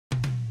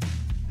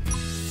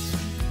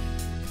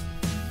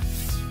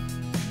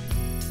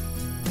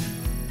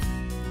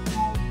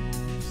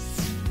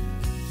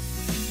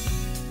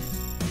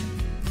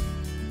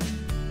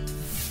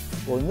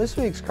Well, in this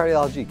week's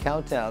Cardiology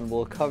Countdown,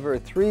 we'll cover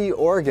 3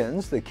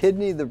 organs: the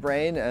kidney, the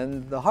brain,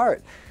 and the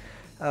heart.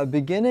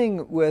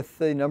 Beginning with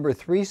the number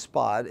 3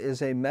 spot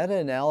is a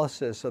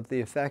meta-analysis of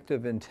the effect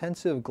of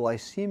intensive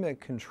glycemic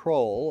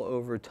control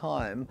over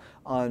time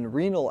on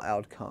renal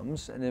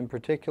outcomes, and in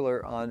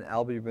particular on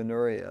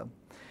albuminuria.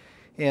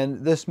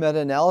 And this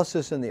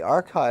meta-analysis in the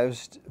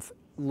archives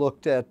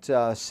looked at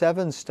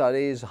 7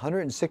 studies,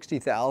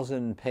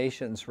 160,000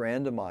 patients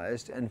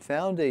randomized, and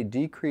found a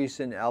decrease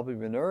in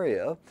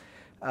albuminuria,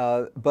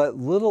 but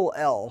little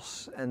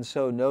else, and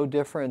so no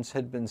difference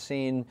had been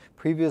seen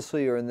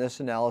previously or in this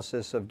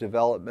analysis of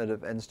development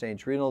of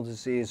end-stage renal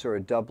disease or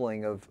a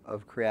doubling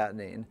of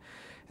creatinine.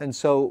 And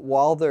so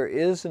while there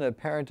is an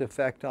apparent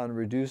effect on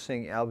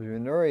reducing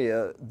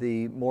albuminuria,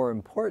 the more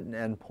important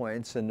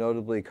endpoints, and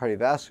notably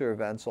cardiovascular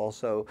events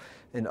also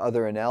in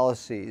other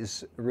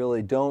analyses,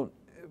 really don't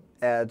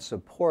add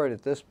support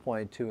at this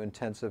point to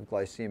intensive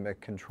glycemic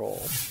control.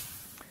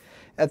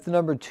 At the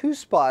number 2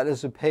 spot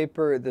is a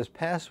paper this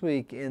past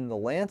week in The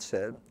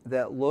Lancet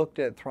that looked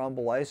at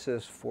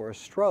thrombolysis for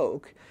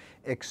stroke,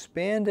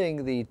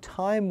 expanding the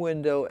time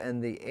window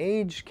and the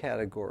age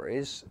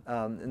categories.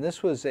 And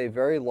this was a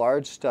very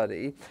large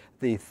study,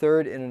 the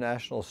 3rd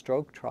International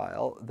Stroke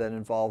Trial, that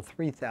involved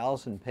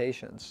 3,000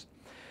 patients.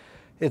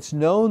 It's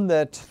known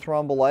that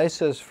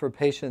thrombolysis for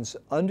patients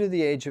under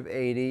the age of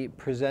 80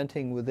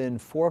 presenting within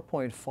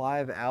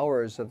 4.5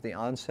 hours of the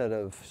onset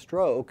of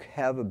stroke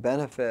have a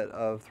benefit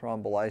of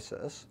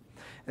thrombolysis.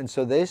 And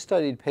so they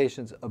studied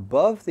patients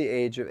above the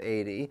age of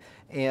 80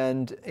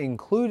 and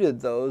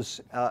included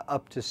those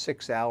up to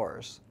 6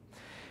 hours.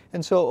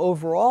 And so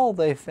overall,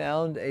 they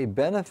found a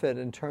benefit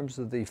in terms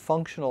of the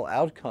functional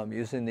outcome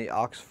using the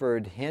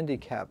Oxford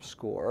Handicap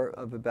Score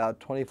of about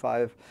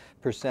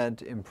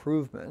 25%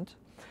 improvement.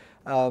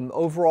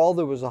 Overall,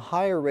 there was a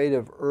higher rate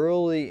of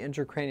early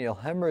intracranial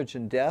hemorrhage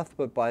and death,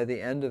 but by the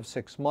end of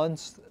 6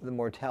 months, the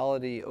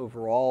mortality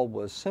overall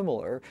was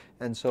similar,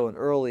 and so an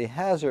early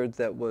hazard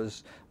that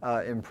was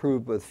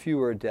improved with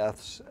fewer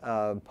deaths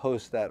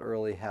post that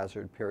early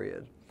hazard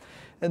period.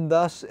 And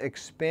thus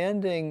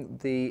expanding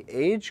the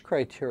age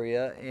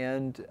criteria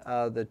and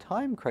the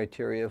time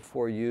criteria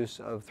for use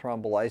of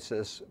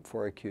thrombolysis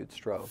for acute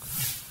stroke.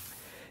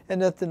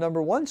 And at the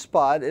number 1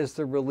 spot is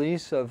the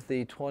release of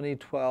the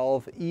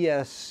 2012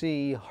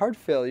 ESC heart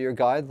failure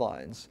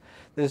guidelines.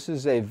 This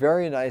is a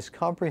very nice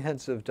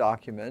comprehensive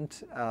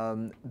document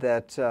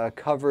that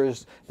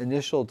covers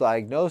initial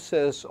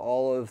diagnosis,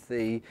 all of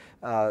the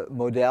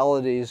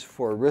modalities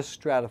for risk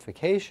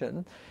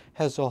stratification,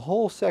 has a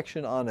whole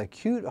section on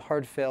acute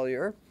heart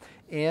failure,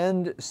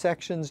 and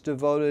sections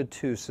devoted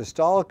to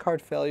systolic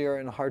heart failure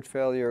and heart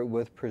failure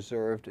with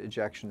preserved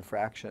ejection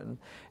fraction.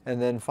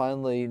 And then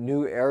finally,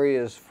 new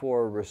areas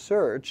for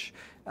research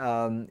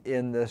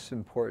in this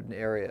important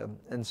area.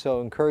 And so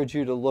I encourage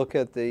you to look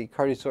at the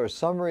CardioSource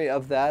summary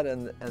of that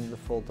and the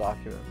full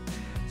document.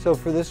 So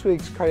for this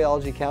week's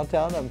Cardiology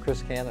Countdown, I'm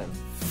Chris Cannon.